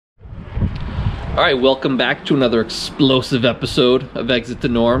Alright, welcome back to another explosive episode of Exit the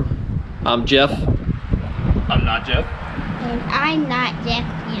Norm. I'm Jeff. I'm not Jeff. And I'm not Jeff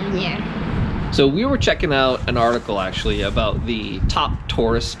Jr. So we were checking out an article actually about the top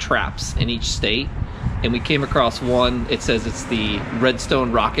tourist traps in each state, and we came across one. It says it's the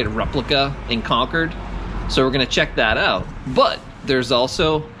Redstone Rocket Replica in Concord. So we're going to check that out. But there's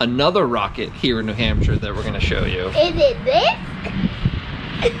also another rocket here in New Hampshire that we're going to show you. Is it this?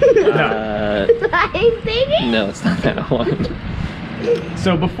 I'm thinking? No, it's not that one.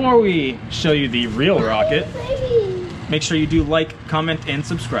 So before we show you the real rocket, make sure you do like, comment, and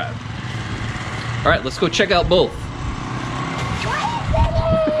subscribe. Alright, let's go check out both.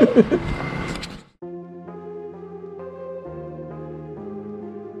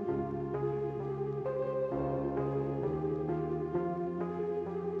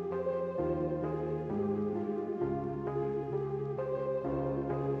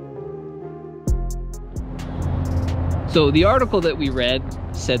 So the article that we read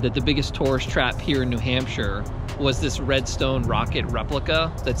said that the biggest tourist trap here in New Hampshire was this Redstone Rocket Replica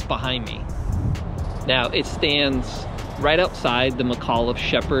that's behind me. Now, it stands right outside the McAuliffe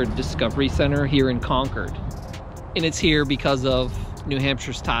Shepherd Discovery Center here in Concord. And it's here because of New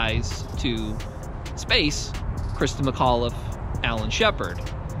Hampshire's ties to space, Krista McAuliffe, Alan Shepard.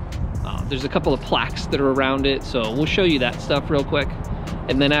 There's a couple of plaques that are around it, so we'll show you that stuff real quick.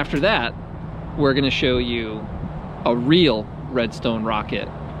 And then after that, we're gonna show you a real Redstone rocket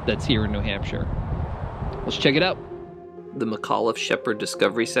that's here in New Hampshire. Let's check it out. The McAuliffe Shepherd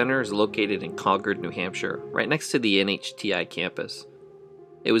Discovery Center is located in Concord, New Hampshire, right next to the NHTI campus.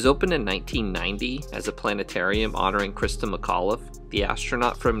 It was opened in 1990 as a planetarium honoring Krista McAuliffe, the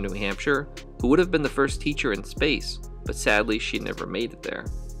astronaut from New Hampshire, who would have been the first teacher in space, but sadly she never made it there.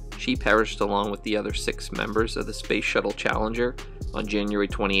 She perished along with the other 6 members of the Space Shuttle Challenger on January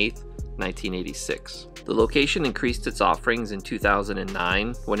 28, 1986. The location increased its offerings in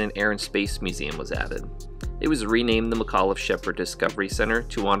 2009 when an Air and Space Museum was added. It was renamed the McAuliffe Shepherd Discovery Center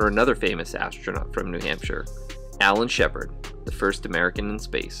to honor another famous astronaut from New Hampshire, Alan Shepard, the first American in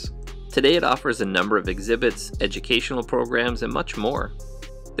space. Today it offers a number of exhibits, educational programs, and much more.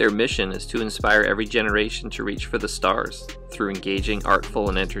 Their mission is to inspire every generation to reach for the stars through engaging, artful,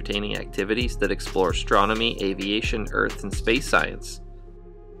 and entertaining activities that explore astronomy, aviation, Earth, and space science.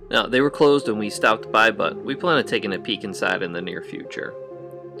 Now, they were closed when we stopped by, but we plan on taking a peek inside in the near future.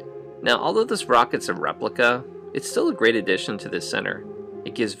 Now, although this rocket's a replica, it's still a great addition to this center.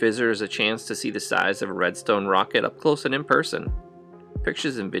 It gives visitors a chance to see the size of a Redstone rocket up close and in person.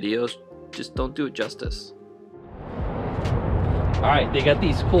 Pictures and videos just don't do it justice. Alright, they got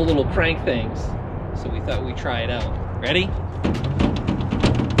these cool little crank things, so we thought we'd try it out. Ready?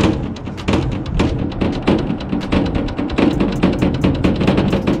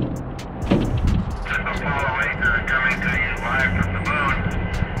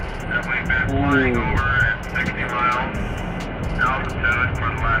 Flying over at 60 miles altitude for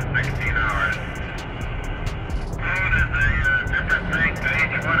the last 16 hours. Food is a different thing to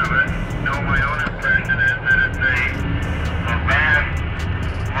each one of us. No, my own impression is that it's a vast,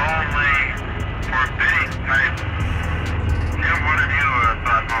 lonely, forbidding type. Jim, what have you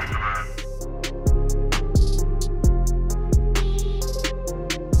thought most about?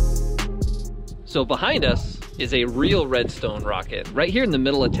 So behind us is a real Redstone rocket right here in the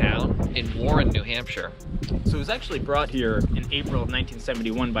middle of town in Warren, New Hampshire. So it was actually brought here in April of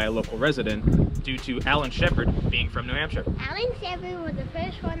 1971 by a local resident due to Alan Shepard being from New Hampshire. Alan Shepard was the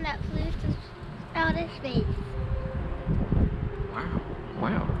first one that flew to outer space. Wow.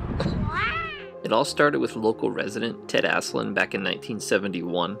 Wow. Wow! It all started with local resident Ted Aslan back in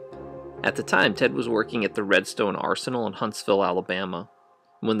 1971. At the time, Ted was working at the Redstone Arsenal in Huntsville, Alabama.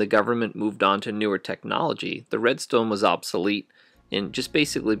 When the government moved on to newer technology, the Redstone was obsolete and just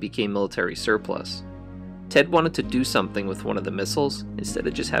basically became military surplus. Ted wanted to do something with one of the missiles instead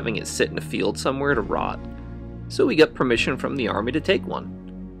of just having it sit in a field somewhere to rot. So he got permission from the Army to take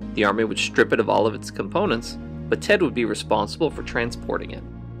one. The Army would strip it of all of its components, but Ted would be responsible for transporting it.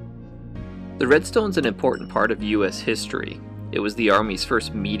 The Redstone's an important part of U.S. history. It was the Army's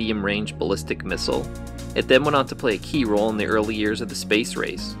first medium-range ballistic missile. It then went on to play a key role in the early years of the space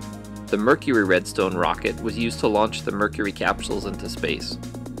race. The Mercury Redstone rocket was used to launch the Mercury capsules into space.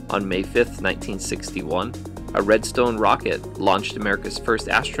 On May 5, 1961, a Redstone rocket launched America's first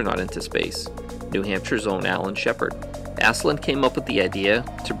astronaut into space, New Hampshire's own Alan Shepard. Aslan came up with the idea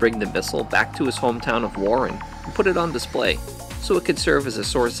to bring the missile back to his hometown of Warren and put it on display, so it could serve as a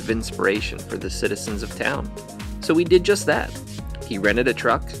source of inspiration for the citizens of town. So he did just that. He rented a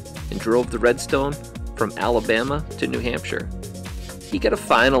truck and drove the Redstone from Alabama to New Hampshire. He got a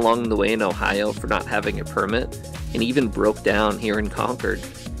fine along the way in Ohio for not having a permit, and even broke down here in Concord.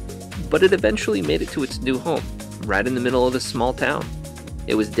 But it eventually made it to its new home, right in the middle of this small town.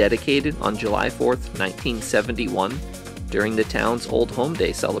 It was dedicated on July 4th, 1971, during the town's Old Home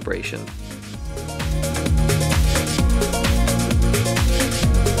Day celebration.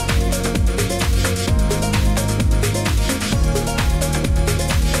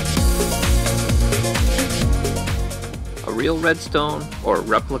 A real redstone or a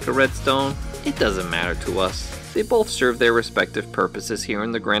replica redstone, it doesn't matter to us. They both serve their respective purposes here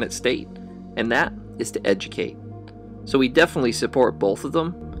in the Granite State, and that is to educate. So we definitely support both of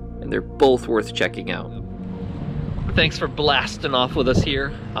them, and they're both worth checking out. Thanks for blasting off with us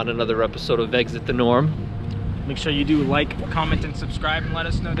here on another episode of Exit the Norm. Make sure you do like, comment, and subscribe, and let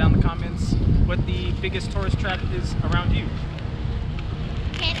us know down in the comments what the biggest tourist trap is around you.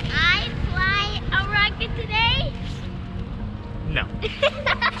 Can I fly a rocket today? No.